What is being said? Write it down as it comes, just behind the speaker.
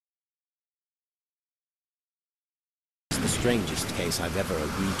strangest case I've ever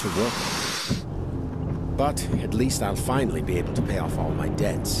agreed to work on. But at least I'll finally be able to pay off all my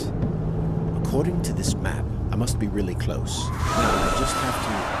debts. According to this map, I must be really close. Now I just have to...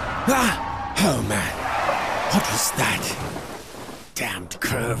 Ah! Oh man! What was that? Damned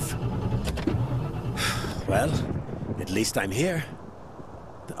curve. Well, at least I'm here.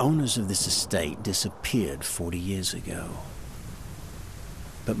 The owners of this estate disappeared 40 years ago.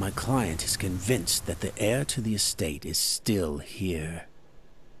 But my client is convinced that the heir to the estate is still here.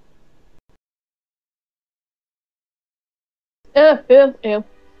 Ew.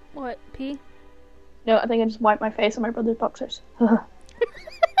 What, pee? No, I think I just wiped my face on my brother's boxers. What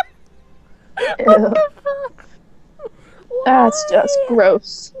the fuck? That's just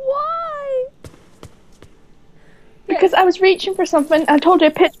gross. Why? Because I was reaching for something, I told you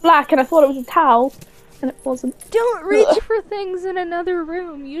pitch black, and I thought it was a towel, and it wasn't. Don't reach for things in another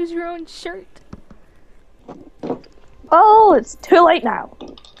room. Use your own shirt. Oh, it's too late now.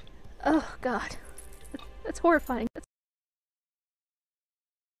 Oh, God. That's horrifying.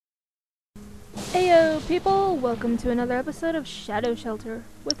 Heyo, people! Welcome to another episode of Shadow Shelter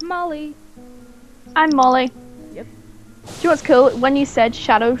with Molly. I'm Molly. Yep. Do you know what's cool? When you said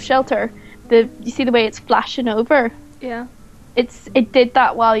Shadow Shelter, you see the way it's flashing over? Yeah. It did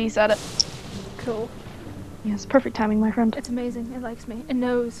that while you said it. Cool. Yes, perfect timing, my friend. It's amazing. It likes me. It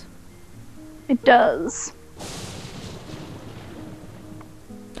knows. It does.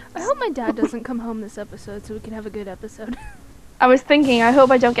 I hope my dad doesn't come home this episode so we can have a good episode. I was thinking, I hope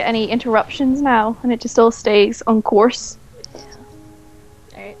I don't get any interruptions now, and it just all stays on course.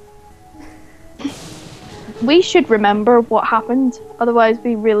 Alright. We should remember what happened, otherwise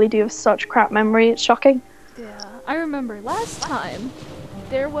we really do have such crap memory, it's shocking. Yeah, I remember last time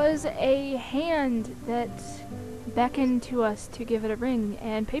there was a hand that beckoned to us to give it a ring,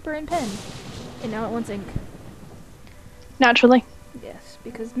 and paper and pen, and now it wants ink. Naturally. Yes,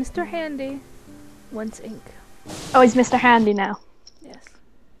 because Mr. Handy wants ink. Oh, he's Mr. Handy now. Yes.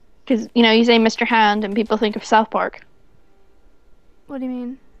 Because, you know, you say Mr. Hand and people think of South Park. What do you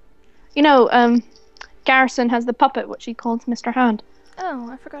mean? You know, Garrison has the puppet, which he calls Mr. Hand. Oh,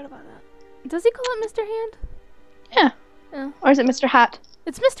 I forgot about that. Does he call it Mr. Hand? Yeah. Oh. Or is it Mr. Hat?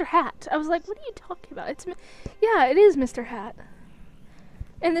 It's Mr. Hat. I was like, what are you talking about? Yeah, it is Mr. Hat.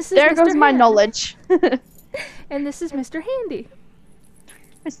 And this is There Mr. goes my Hand. knowledge. And this is Mr. Handy.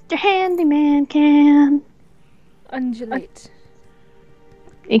 Mr. Handyman can... Undulate.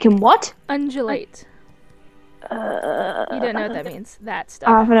 He can what? Undulate. You don't know what that means. That stuff.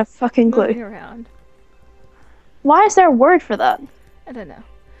 I haven't a fucking Moving clue. around. Why is there a word for that? I don't know.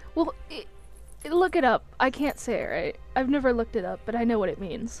 Well, look it up. I can't say it right. I've never looked it up, but I know what it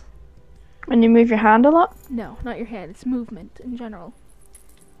means. When you move your hand a lot? No, not your hand. It's movement in general.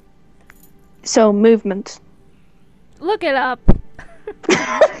 So, movement. Look it up.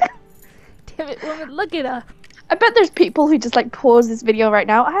 Damn it, woman, look it up. I bet there's people who just, like, pause this video right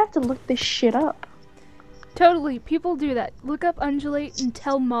now. I have to look this shit up. Totally, people do that. Look up undulate and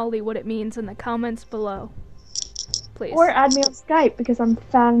tell Molly what it means in the comments below. Please. Or add me on Skype, because I'm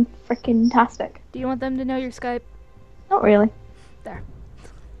fan-frickin-tastic. Do you want them to know your Skype? Not really. There.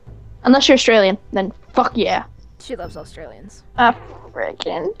 Unless you're Australian, then fuck yeah. She loves Australians. I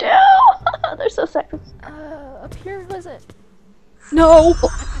frickin' do. They're so sexy. Up here, was it? No!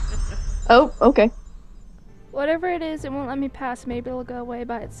 Oh, okay. Whatever it is, it won't let me pass. Maybe it'll go away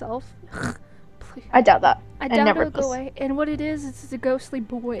by itself. Please. I doubt that. I It doubt never it'll go does. away. And what it is, it's a ghostly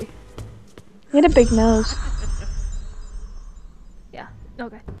boy. He had a big nose. Yeah,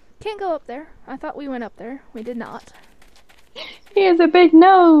 okay. Can't go up there. I thought we went up there. We did not. He has a big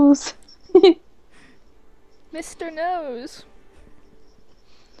nose. Mr. Nose.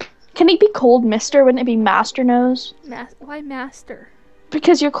 Can he be called Mr.? Wouldn't it be Master Nose? Why Master?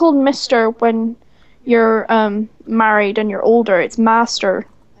 Because you're called Mr. when you're married and you're older. It's Master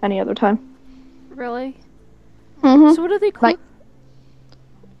any other time. Really? Mm-hmm. So what do they call... Like,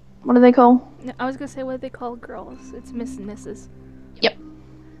 what do they call? No, I was gonna say what do they call girls. It's Miss and Mrs. Yep.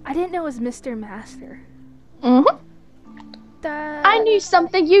 I didn't know it was Mr. Master. Mm-hmm. I knew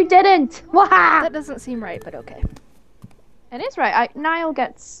something you didn't. Waha! That doesn't seem right, but okay. It is right. Niall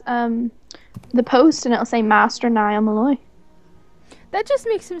gets the post and it'll say Master Niall Malloy. That just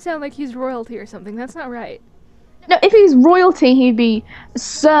makes him sound like he's royalty or something. That's not right. No, if he's royalty, he'd be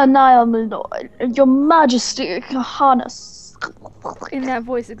Sir Niall Malloy, Your Majesty, Your Highness. In that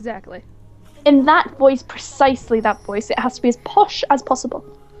voice, exactly. In that voice, precisely that voice. It has to be as posh as possible.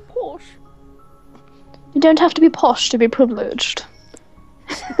 Posh. You don't have to be posh to be privileged.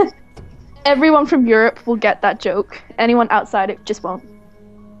 Everyone from Europe will get that joke. Anyone outside it just won't.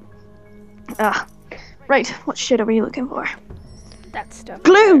 Right, what shit are we looking for? That stuff.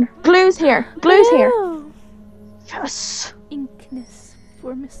 Glue! Glue's here. Glue's here. Glue! Yes. Inkness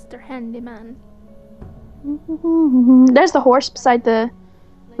for Mr. Handyman. There's the horse beside the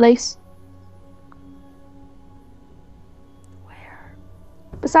lace. Where?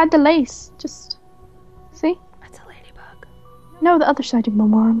 Beside the lace. Just see? That's a ladybug. No, the other side of my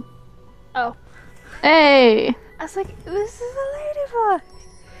arm. Oh. Hey! I was like, this is a ladybug.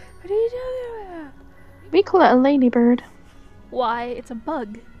 What are you talking about? We call it a ladybird. Why? It's a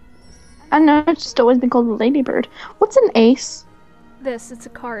bug. I know, it's just always been called a ladybird. What's an ace? It's a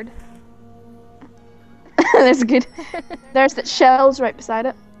card. That's good. There's the shells right beside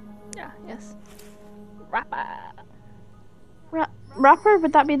it. Yeah, yes. Rapper. Wrapper?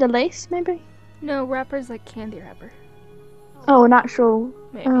 Would that be the lace, maybe? No, wrapper's like candy wrapper. Oh, an actual...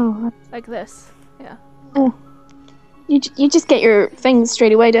 Maybe. Oh. Like this. Yeah. Oh. You just get your things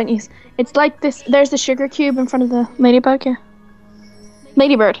straight away, don't you? It's like this. There's the sugar cube in front of the ladybug, yeah.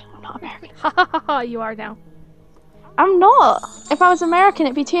 Ladybird. I'm not American. Ha ha ha ha, you are now. I'm not. If I was American,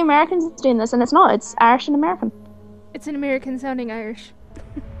 it'd be two Americans doing this, and it's not. It's Irish and American. It's an American sounding Irish.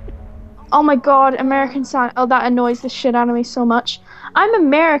 Oh my god, American sound. Oh, that annoys the shit out of me so much. I'm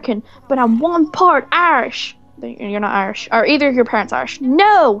American, but I'm one part Irish. You're not Irish. Or either of your parents Irish.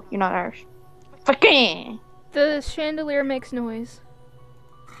 No, you're not Irish. Fucking. The chandelier makes noise.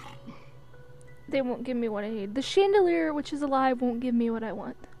 They won't give me what I need. The chandelier, which is alive, won't give me what I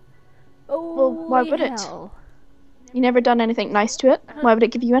want. Oh, Well, why would it? You never done anything nice to it. Why would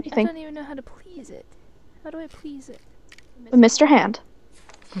it give you I anything? don't even know how to please it. How do I please it? With Mr. Hand.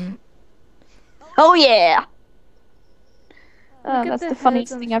 Oh yeah! Look at That's the the funniest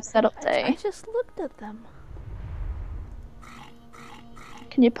heads on thing the- I've said all I day. just looked at them.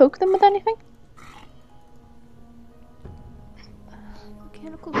 Can you poke them with anything?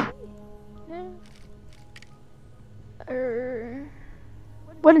 Mechanical key. No.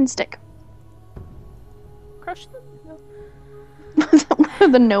 Wooden stick. Crush them? No.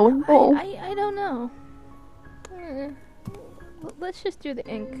 The knowing ball. I don't know. Let's just do the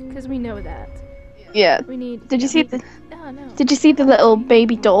ink, because we know that. Yeah. We need... Did you see the? No. Did you see the little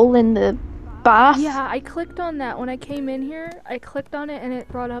baby doll in the bath? Yeah, I clicked on that when I came in here. I clicked on it and it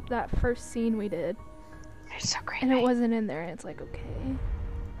brought up that first scene we did. They're so creepy. And it wasn't in there, and it's like, okay.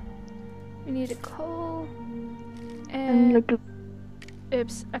 We need a coal. And... look,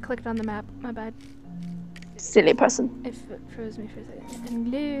 Oops, I clicked on the map. My bad. silly person. It froze me for a second. And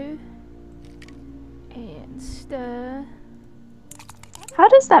glue. And stir. How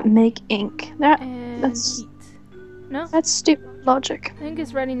does that make ink? And That's heat. No? that's stupid logic. I think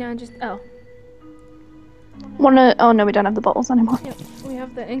it's ready now. Just... Oh. Oh no, we don't have the bottles anymore. Yep, we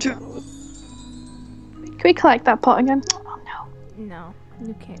have the ink. Can we collect that pot again? Oh no. No,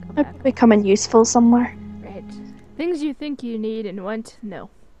 you can't go Might back. be becoming useful somewhere. Right. Things you think you need and want, no.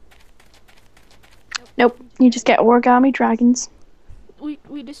 Nope. You just get origami dragons. We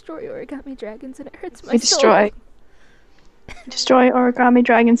destroy origami dragons and it hurts my We soul. destroy origami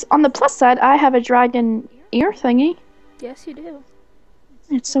dragons. On the plus side, I have a dragon ear thingy. Yes, you do.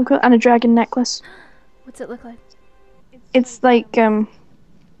 It's so cool, and a dragon necklace. What's it look like? It's like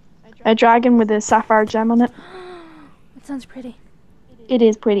a dragon with a sapphire gem on it. It sounds pretty. It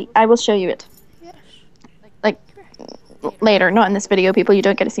is pretty. I will show you it. Yes. Like later, not in this video, people. You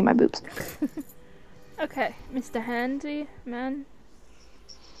don't get to see my boobs. Okay, Mr. Handyman.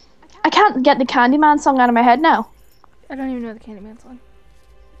 I can't get the Candyman song out of my head now. I don't even know the Candyman song.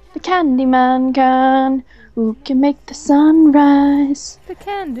 The Candyman can, who can make the sun rise. The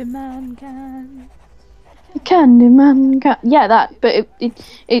Candyman can. The Candyman can. Yeah, that. But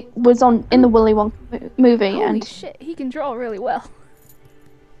it was on in the Willy Wonka movie, Holy and shit, he can draw really well.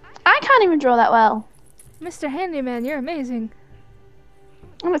 I can't even draw that well. Mr. Handyman, you're amazing.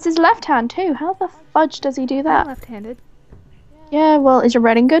 And it's his left hand too. How the fudge does he do I'm that? left-handed. Yeah, well, is your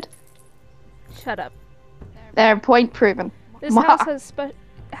writing good? Shut up. There, point proven. This Mwah. house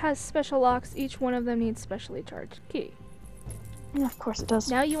has special locks. Each one of them needs specially charged key. Of course it does.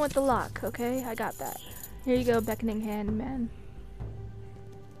 Now you want the lock, okay? I got that. Here you go, beckoning hand, man.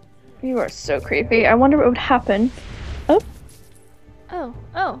 You are so creepy. I wonder what would happen.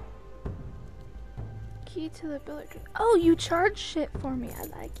 Oh. Key to the billiard. Oh, you charge shit for me. I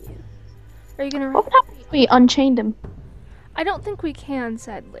like you. Are you gonna What write? would happen if we unchained him? I don't think we can,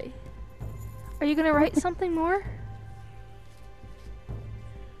 sadly. Are you gonna write something more?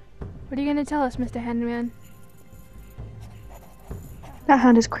 What are you gonna tell us, Mr. Handyman? That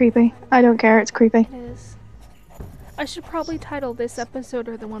hand is creepy. I don't care, it's creepy. It is. I should probably title this episode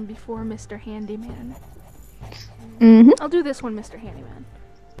or the one before Mr. Handyman. Mm-hmm. I'll do this one, Mr. Handyman.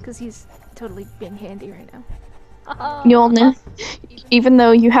 Because he's totally being handy right now. Yawning. Even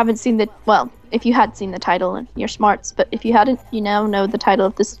though you haven't seen the if you had seen the title, and you're smarts, but if you hadn't, you now know the title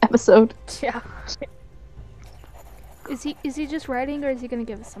of this episode. Yeah. Is he just writing, or is he gonna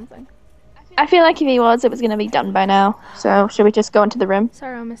give us something? I feel like if he was, it was gonna be done by now. So should we just go into the room?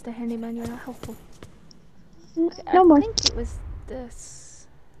 Sorry, Mr. Handyman, you're not helpful. No more. I think it was this.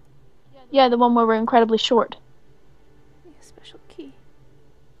 Yeah, the one where we're incredibly short. Yeah, special key.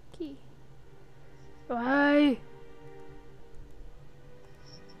 Why?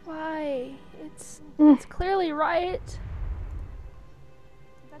 It's clearly right.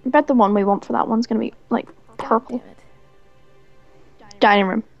 I bet the one we want for that one's gonna be like purple. God damn it. Dining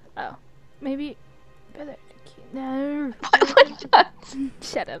room. Oh, maybe. No.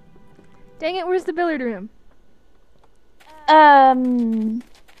 Shut up. Dang it! Where's the billiard room?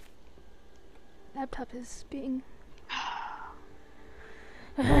 Laptop is being.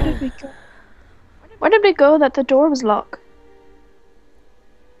 Where did we go? Where did we go that the door was locked?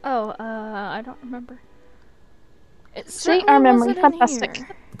 Oh, I don't remember. See, our memory, fantastic.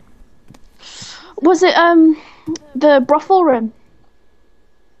 Here. Was it the brothel room?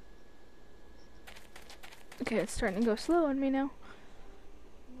 Okay, it's starting to go slow on me now.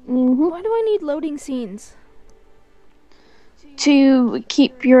 Mm-hmm. Why do I need loading scenes? To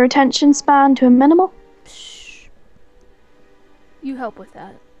keep your attention span to a minimal. Shh. You help with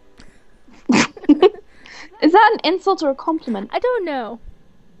that. Is that an insult or a compliment? I don't know.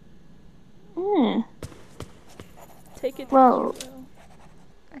 Take it. Well,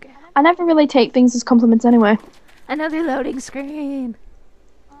 okay. I never really take things as compliments anyway. Another loading screen.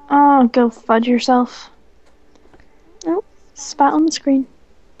 Oh, go fudge yourself. Oh, spat on the screen.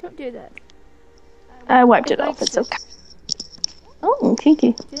 Don't do that. I wiped it off. It's okay. Oh,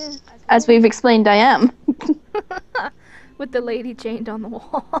 kinky. Yeah. As we've explained, I am. With the lady chained on the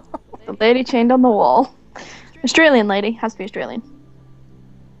wall. The lady chained on the wall. Australian lady. Has to be Australian.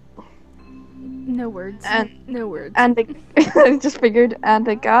 No words. No words. And I just figured, and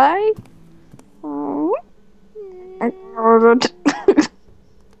a guy. Oh.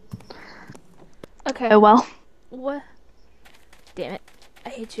 Okay. Oh well. What? Damn it. I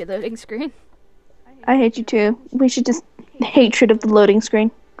hate your loading screen. I hate you too. We should just hatred of the loading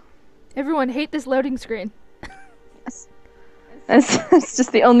screen. Everyone hate this loading screen. It's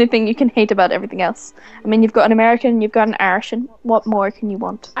just the only thing you can hate about everything else. I mean, you've got an American, you've got an Irishan. What more can you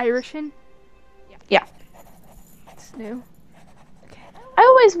want? Irishan? Yeah. It's new. Okay. I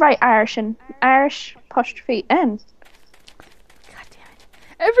always write Irishan. Irish apostrophe N. God damn it.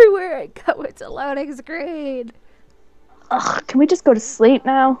 Everywhere I go, it's a loading screen. Ugh, can we just go to sleep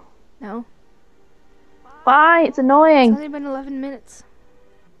now? No. Why? It's It's annoying. only been 11 minutes.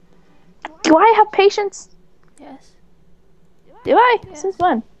 Do I have patience? Yes. Do I? Yeah. Since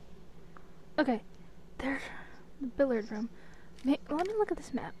when? Okay. There's the billiard room. Let me look at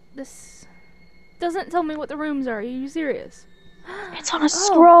this map. This doesn't tell me what the rooms are. Are you serious? It's on a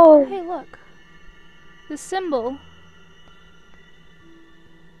scroll. Hey, look. The symbol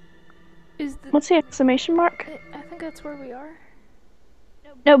is the... What's the exclamation mark? I think that's where we are.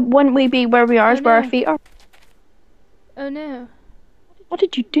 No, wouldn't we be where we are is where our no. feet are? Oh no. What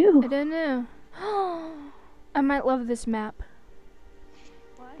did you do? I don't know. I might love this map.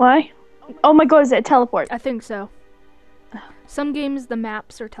 Why? Oh my god, is it a teleport? I think so. Some games the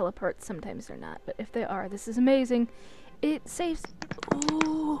maps are teleports, sometimes they're not. But if they are, this is amazing. It saves...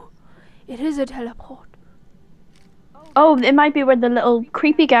 Ooh, it is a teleport. Oh, it might be where the little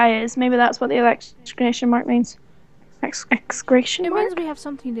creepy guy is. Maybe that's what the exclamation mark means. Exclamation It mark? means we have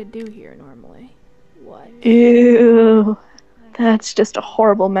something to do here normally. What? Ew. That's just a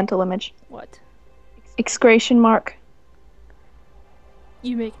horrible mental image. What? Exclamation mark.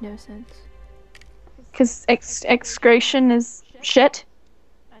 You make no sense. Because excretion is shit.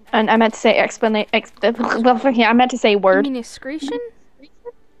 And I meant to say I meant to say You word. mean excretion?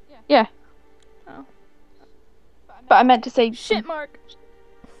 Yeah. Oh. But I meant to say... Shit mark.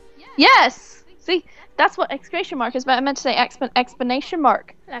 Yes! See, that's what exclamation mark is, but I meant to say explanation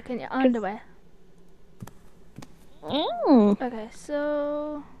mark. Like in your underwear. Mm, Okay,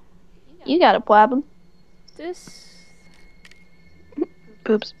 so... you got a problem. This...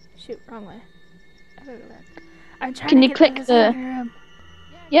 Boobs. Shoot, wrong way. I gotta go back. I'm trying Can to you get click to the- room.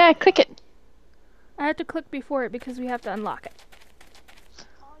 Yeah, click it. I have to click before it because we have to unlock it.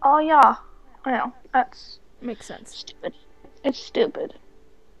 Oh yeah. Well, that's Makes sense. stupid. It's stupid.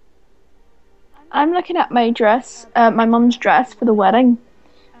 I'm looking at my dress, my mum's dress for the wedding,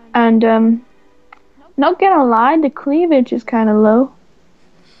 and not gonna lie, the cleavage is kind of low,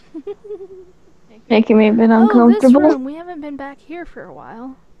 making me a bit Oh, this uncomfortable. room. We haven't been back here for a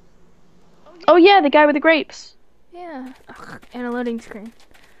while. Oh yeah, the guy with the grapes. Yeah. Ugh, and a loading screen.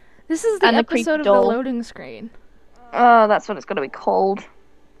 This is the And the creepy episode of doll. the loading screen. Oh, that's what it's gonna be called.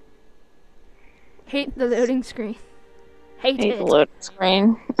 Hate the loading screen. Hate Hate it. the loading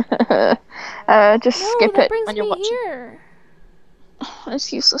screen. Just No, skip that it brings when you're me watching. here.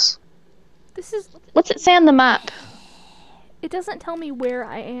 It's useless. This is. What's it say on the map? It doesn't tell me where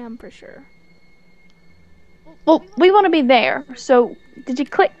I am for sure. Well, we want to be there. So, did you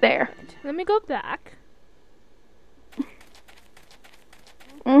click there? Let me go back.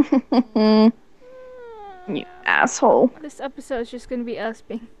 You asshole. This episode is just gonna be us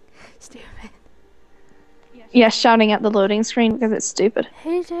being stupid. Yeah, shouting at the loading screen because it's stupid.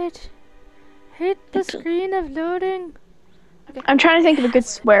 Hate it. Hate the screen of loading. Okay. I'm trying to think of a good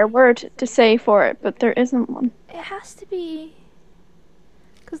swear word to say for it, but there isn't one. It has to be.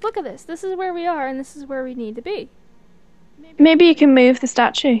 Because look at this. This is where we are, and this is where we need to be. Maybe you can move the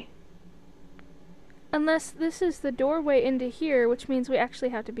statue. Unless this is the doorway into here, which means we actually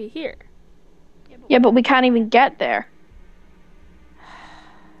have to be here. Yeah, but we can't even get there.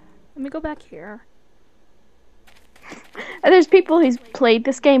 Let me go back here. And there's people who's played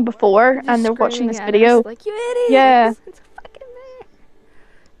this game before, Just and they're watching screaming this at video. us like, you idiots! Yeah. It's fucking there.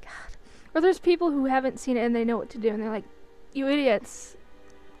 God. Or there's people who haven't seen it and they know what to do, and they're like, you idiots,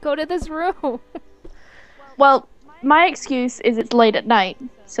 go to this room. Well, my excuse is it's late at night,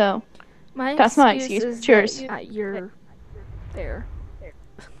 so that's my excuse. is Cheers. that you're there.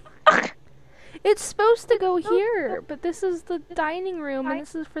 It's supposed to go here, but this is the dining room and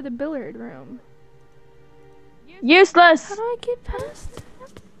this is for the billiard room. Useless! How do I get past?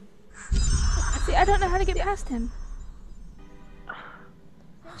 See, I don't know how to get past him.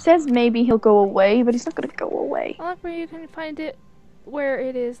 Says maybe he'll go away, but he's not gonna go away. I like where you can find it, where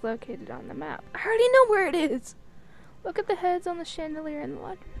it is located on the map. I already know where it is. Look at the heads on the chandelier and the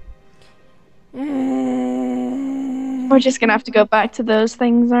water. We're just gonna have to go back to those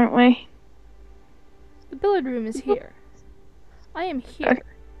things, aren't we? The billiard room is here. I am here. Okay.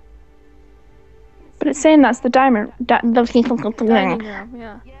 But it's saying that's the diamond. Dining room,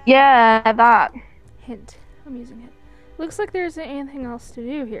 yeah. Yeah, that. Hint. I'm using it. Looks like there isn't anything else to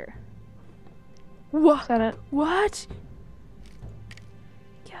do here. Is What? that it? What?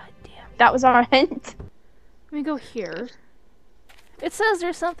 God damn. That was our hint. Let me go here. It says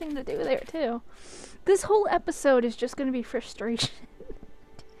there's something to do there too. This whole episode is just gonna be frustration.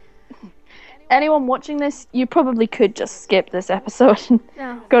 Anyone watching this, you probably could just skip this episode and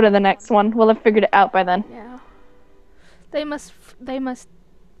No. go to the next one. We'll have figured it out by then. Yeah. They must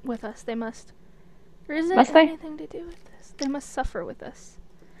with us. They must. There isn't Must they? anything to do with this. They must suffer with us.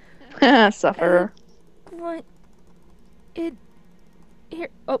 Sufferer. What? It. Here.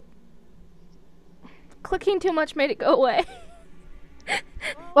 Oh. Clicking too much made it go away.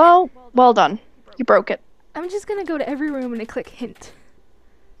 Well done. You broke it. I'm just gonna go to every room and click hint.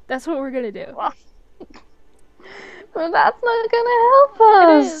 That's what we're gonna do. Well, that's not gonna help It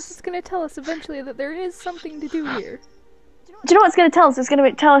us. is. It's gonna tell us eventually that there is something to do here. Do you know what it's gonna tell us? It's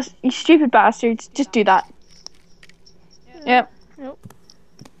gonna tell us, you stupid bastards, just do that. Yep. Nope.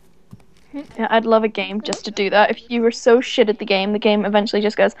 Yeah, I'd love a game just to do that. If you were so shit at the game eventually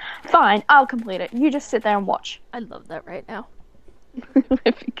just goes, fine, I'll complete it. You just sit there and watch. I love that right now.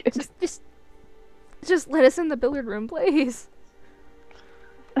 It'd be good. Just let us in the billiard room, please.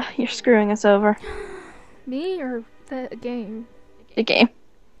 You're screwing us over. Me or the game? The game.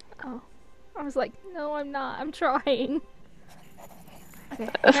 Oh. I was like, no, I'm not. I'm trying. Okay,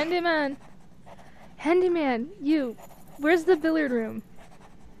 handyman. Handyman, you. Where's the billiard room?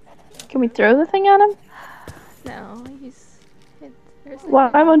 Can we throw the thing at him? No, there's the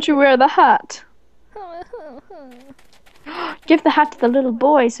Why won't you wear the hat? Give the hat to the little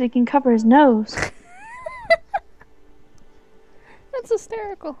boy so he can cover his nose. That's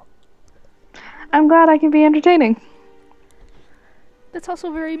hysterical. I'm glad I can be entertaining. That's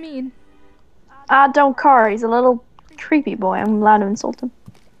also very mean. Don't car. He's a little creepy boy. I'm allowed to insult him.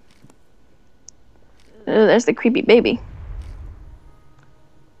 Oh, there's the creepy baby.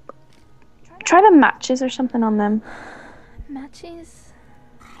 Try the matches or something on them. Matches?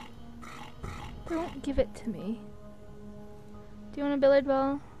 Don't give it to me. Do you want a billiard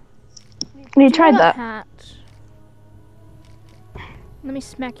ball? You tried that. Hat. Let me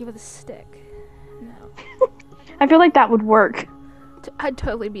smack you with a stick. No. I feel like that would work. I'd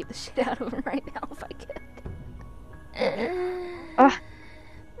totally beat the shit out of him right now if I could.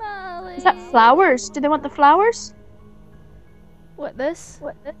 Molly. Is that flowers? Do they want the flowers? What, this?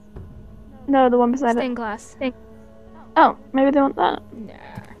 No, the one beside Stained glass. it. Oh, maybe they want that. Nah.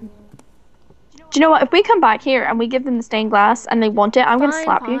 Do you know what? If we come back here and we give them the stained glass and they want it, I'm gonna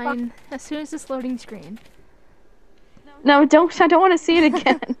slap you. Fine. As soon as this loading screen. No, don't. I don't want to see it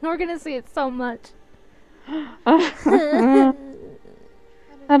again. We're gonna see it so much. That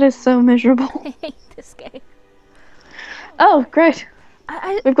is so miserable. I hate this game. Oh, great.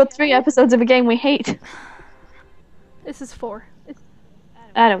 I We've got 3 episodes of a game we hate. This is 4.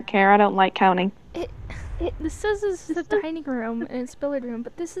 I don't care. I don't like counting. This says this is a dining room and it's billiard room,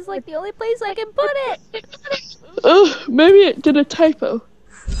 but this is like the only place I can put it. Oh, maybe it did a typo.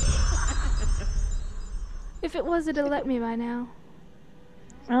 If it was, it'd let me by now.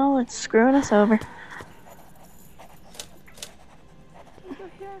 Oh, it's screwing us over.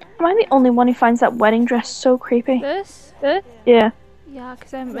 Am I the only one who finds that wedding dress so creepy? This? Yeah. Yeah,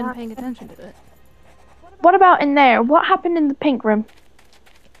 because I haven't been paying attention to it. What about in there? What happened in the pink room?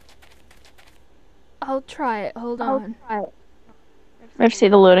 I'll try it. Hold on. We have to see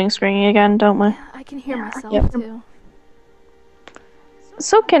the loading screen again, don't we? I can hear myself Yep. too.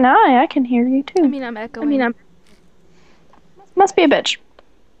 So can I. I can hear you too. I mean, I'm echoing. Must be a bitch.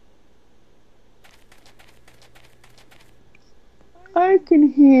 I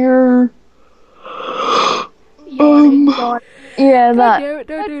can hear. Yeah, that.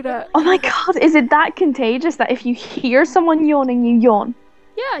 Don't do that. Oh my god, is it that contagious that if you hear someone yawning, you yawn?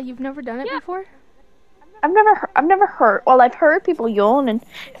 Yeah, you've never done it before? I've never heard. Well, I've heard people yawn,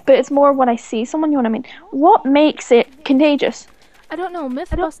 but it's more when I see someone yawn. I mean, what makes it contagious? I don't know.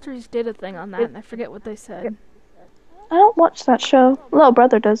 Mythbusters did a thing on that, and I forget what they said. I don't watch that show. Little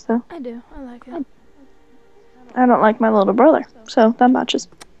brother does though. I do. I like it. I don't like my little brother, so that matches.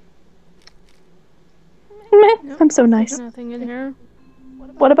 Meh, I'm so nice. Nothing in here.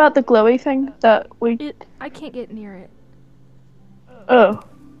 What about the glowy thing that we? I can't get near it. Oh.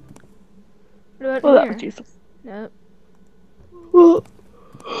 What about Well, that here? was useless. Nope. Well,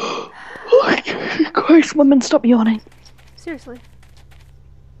 oh, Jesus Christ, women, stop yawning. Seriously.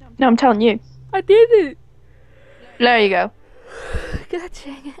 No, I'm telling you. I did it. There you go. God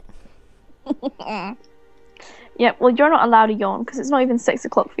dang it. Yeah, well, you're not allowed to yawn because it's not even 6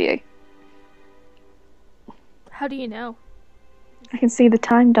 o'clock for you. How do you know? I can see the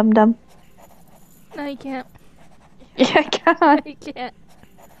time, dum dum. No, you can't. Yeah, I can. You can't.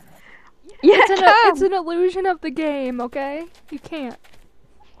 Yeah, It's an illusion of the game, okay? You can't.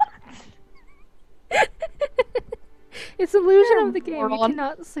 It's an illusion of the game. You moron.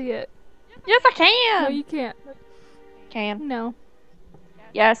 cannot see it. Yes, I can. No, you can't. Can. No.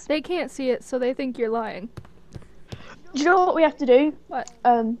 Yes. They can't see it, so they think you're lying. Do you know what we have to do? What?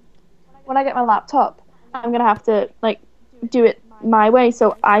 When I get my laptop, I'm gonna have to do it my way,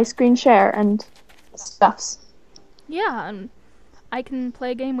 so I screen share and stuffs. Yeah, and I can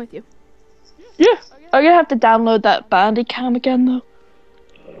play a game with you. Yeah. I'm gonna have to download that Bandicam again though.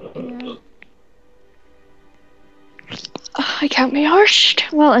 Yeah. I can't be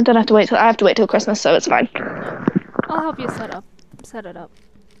arsed. Well, I don't have to wait I have to wait till Christmas, so it's fine. I'll help you set it up.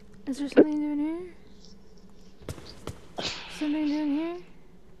 Is there something doing here? Something doing here?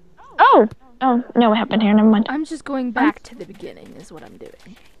 Oh no, what happened here? Never mind. I'm just going back to the beginning is what I'm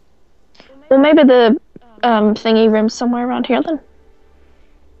doing. Well, maybe the thingy room's somewhere around here then.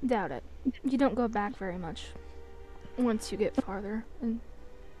 Doubt it. You don't go back very much once you get farther. And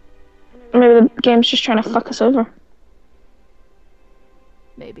Maybe the game's just trying to fuck us over.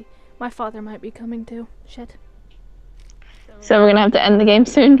 maybe. My father might be coming too. Shit. So we're gonna have to end the game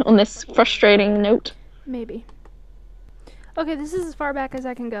soon on this frustrating note. Maybe. Okay, this is as far back as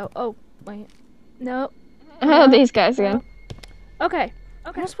I can go. Oh, wait. Nope. Oh, these guys again. Okay.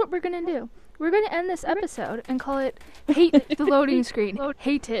 Here's what we're gonna do. We're gonna end this episode and call it Hate the Loading Screen.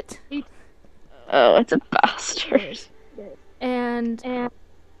 Hate it. Oh, it's a bastard. And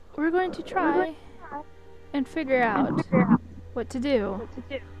we're going to try and figure out what to do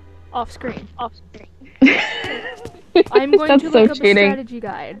off screen. I'm going That's to so look up a cheating. strategy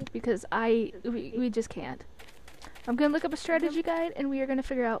guide because we just can't. I'm gonna look up a strategy guide and we are gonna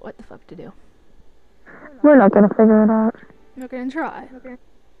figure out what the fuck to do. We're not gonna figure it out. We're gonna try.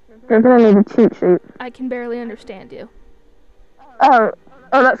 We're gonna need a cheat sheet. I can barely understand you. Oh,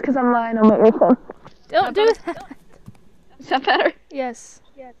 that's because I'm lying on my earphone. Don't do that. Is that better? Yes.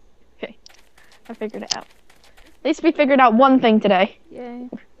 Okay, I figured it out. At least we figured out one thing today. Yay.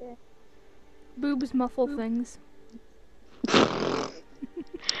 Boobs muffle things.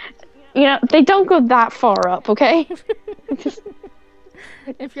 You know, they don't go that far up, okay?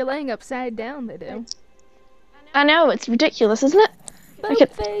 If you're laying upside down, they do. I know, it's ridiculous, isn't it? Boat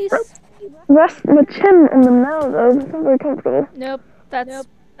face. Rest my chin in the mouth, though. It's not very comfortable. Nope. That's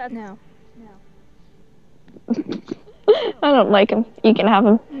no. I don't like him. You can have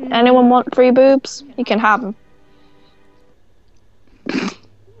him. Anyone want free boobs? You can have them.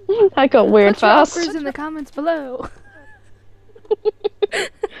 I got weird Put your fast. offers in the comments below.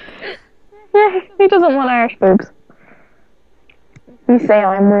 Yeah, he doesn't want Irish boobs. You say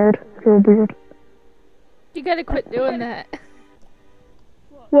I'm weird. You're weird. You gotta quit doing that.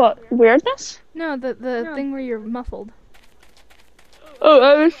 What? Weirdness? No, the thing where you're muffled.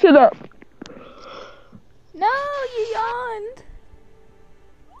 Oh, shut up. No, you yawned.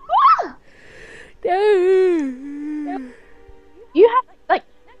 No. You have, like,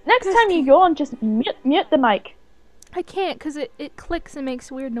 next time you yawn, just mute the mic. I can't because it clicks and makes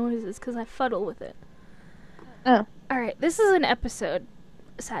weird noises because I fuddle with it. Oh. Alright, this is an episode,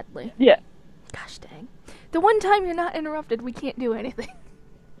 sadly. Yeah. Gosh dang. The one time you're not interrupted, we can't do anything.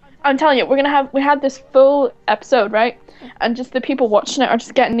 I'm telling you, we had this full episode, right? And just the people watching it are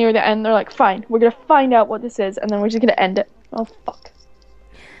just getting near the end. They're like, fine, we're going to find out what this is, and then we're just going to end it. Oh, fuck.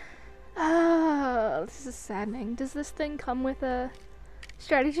 Oh, this is saddening. Does this thing come with a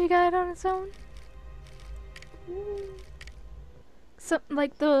strategy guide on its own? So,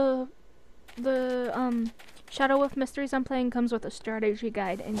 like the Shadow Wolf Mysteries I'm playing comes with a strategy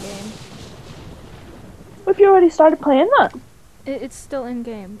guide in-game. What if you already started playing that? It's still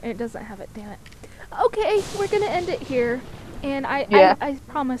in-game. It doesn't have it, damn it. Okay, we're gonna end it here. And I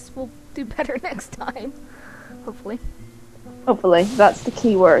promise we'll do better next time. Hopefully. Hopefully. That's the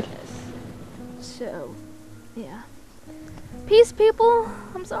key word. So, yeah. Peace, people.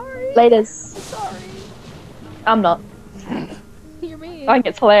 I'm sorry. Laters. I'm sorry. I'm not. You're mean. I think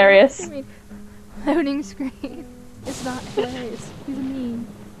it's hilarious. You're mean. Loading screen. It's not hilarious. He's mean.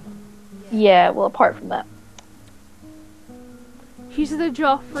 Yeah, well, apart from that. He's the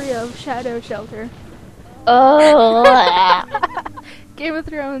Joffrey of Shadow Shelter. Oh. Game of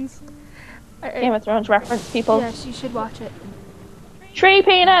Thrones. Game of Thrones reference, people. Yes, you should watch it. Tree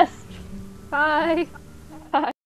penis! Bye.